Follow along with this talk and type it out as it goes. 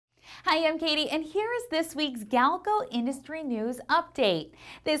Hi, I'm Katie, and here is this week's Galco Industry News Update.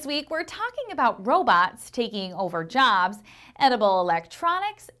 This week, we're talking about robots taking over jobs, edible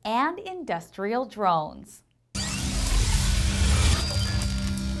electronics, and industrial drones.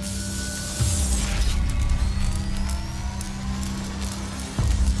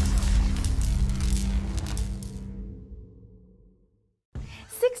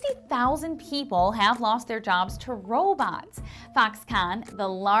 $60,000 people have lost their jobs to robots. Foxconn, the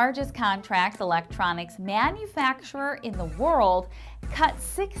largest contract electronics manufacturer in the world, cut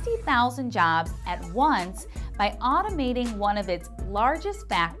 60,000 jobs at once by automating one of its largest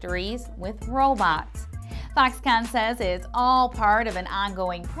factories with robots. Foxconn says it's all part of an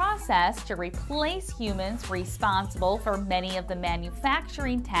ongoing process to replace humans responsible for many of the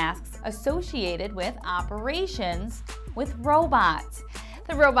manufacturing tasks associated with operations with robots.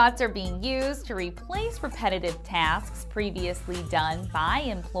 The robots are being used to replace repetitive tasks previously done by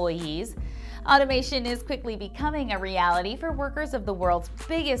employees. Automation is quickly becoming a reality for workers of the world's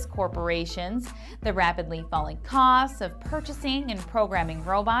biggest corporations. The rapidly falling costs of purchasing and programming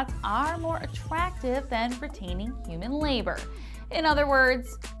robots are more attractive than retaining human labor. In other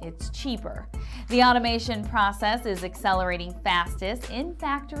words, it's cheaper. The automation process is accelerating fastest in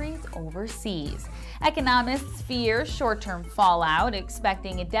factories overseas. Economists fear short-term fallout,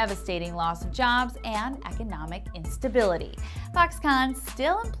 expecting a devastating loss of jobs and economic instability. Foxconn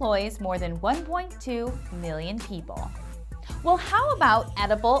still employs more than 1.2 million people. Well, how about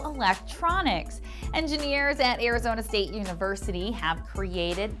edible electronics? Engineers at Arizona State University have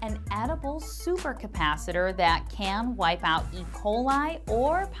created an edible supercapacitor that can wipe out E. coli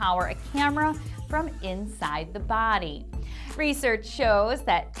or power a camera from inside the body. Research shows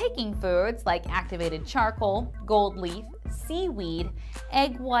that taking foods like activated charcoal, gold leaf, seaweed,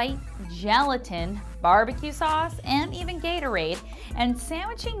 egg white, gelatin, barbecue sauce, and even Gatorade, and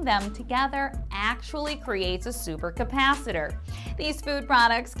sandwiching them together actually creates a supercapacitor. These food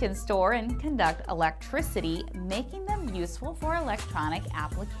products can store and conduct electricity, making them useful for electronic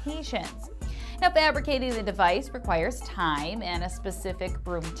applications. Now, fabricating the device requires time and a specific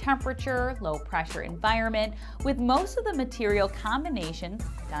room temperature, low pressure environment, with most of the material combinations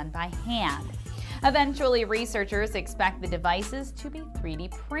done by hand. Eventually, researchers expect the devices to be 3D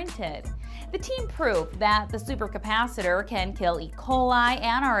printed. The team proved that the supercapacitor can kill E. coli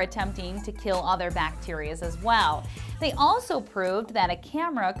and are attempting to kill other bacteria as well. They also proved that a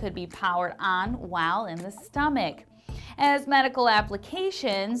camera could be powered on while in the stomach. As medical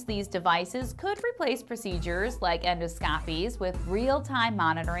applications, these devices could replace procedures like endoscopies with real-time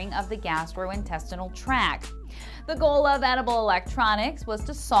monitoring of the gastrointestinal tract. The goal of edible electronics was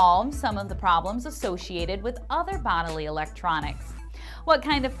to solve some of the problems associated with other bodily electronics. What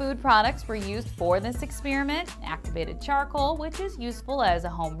kind of food products were used for this experiment? Activated charcoal, which is useful as a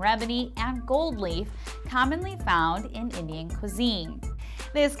home remedy, and gold leaf, commonly found in Indian cuisine.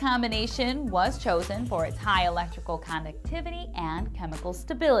 This combination was chosen for its high electrical conductivity and chemical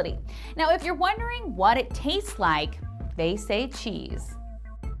stability. Now, if you're wondering what it tastes like, they say cheese.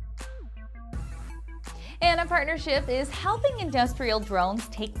 And a partnership is helping industrial drones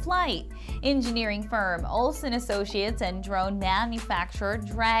take flight. Engineering firm Olson Associates and drone manufacturer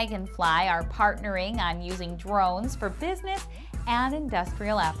Dragonfly are partnering on using drones for business and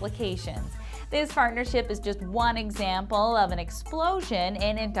industrial applications. This partnership is just one example of an explosion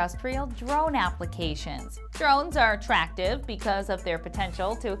in industrial drone applications. Drones are attractive because of their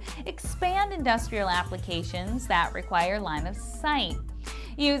potential to expand industrial applications that require line of sight.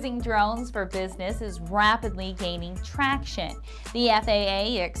 Using drones for business is rapidly gaining traction. The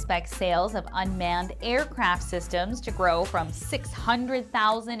FAA expects sales of unmanned aircraft systems to grow from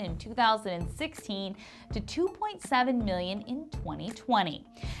 600,000 in 2016 to 2.7 million in 2020.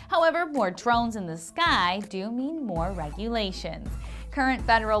 However, more drones in the sky do mean more regulations. Current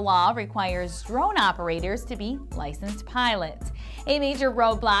federal law requires drone operators to be licensed pilots, a major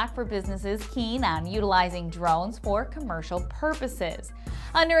roadblock for businesses keen on utilizing drones for commercial purposes.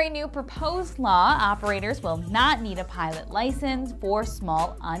 Under a new proposed law, operators will not need a pilot license for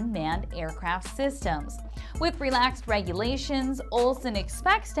small unmanned aircraft systems. With relaxed regulations, Olson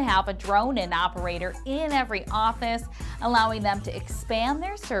expects to have a drone and operator in every office, allowing them to expand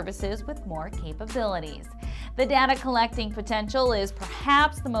their services with more capabilities. The data collecting potential is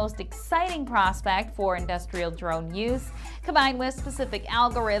perhaps the most exciting prospect for industrial drone use. Combined with specific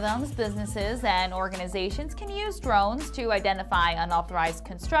algorithms, businesses and organizations can use drones to identify unauthorized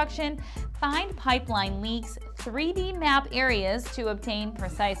construction, find pipeline leaks, 3D map areas to obtain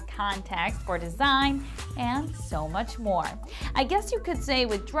precise context for design, and so much more. I guess you could say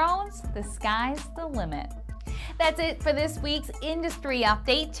with drones, the sky's the limit. That's it for this week's industry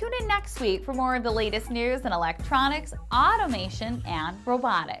update. Tune in next week for more of the latest news in electronics, automation, and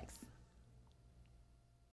robotics.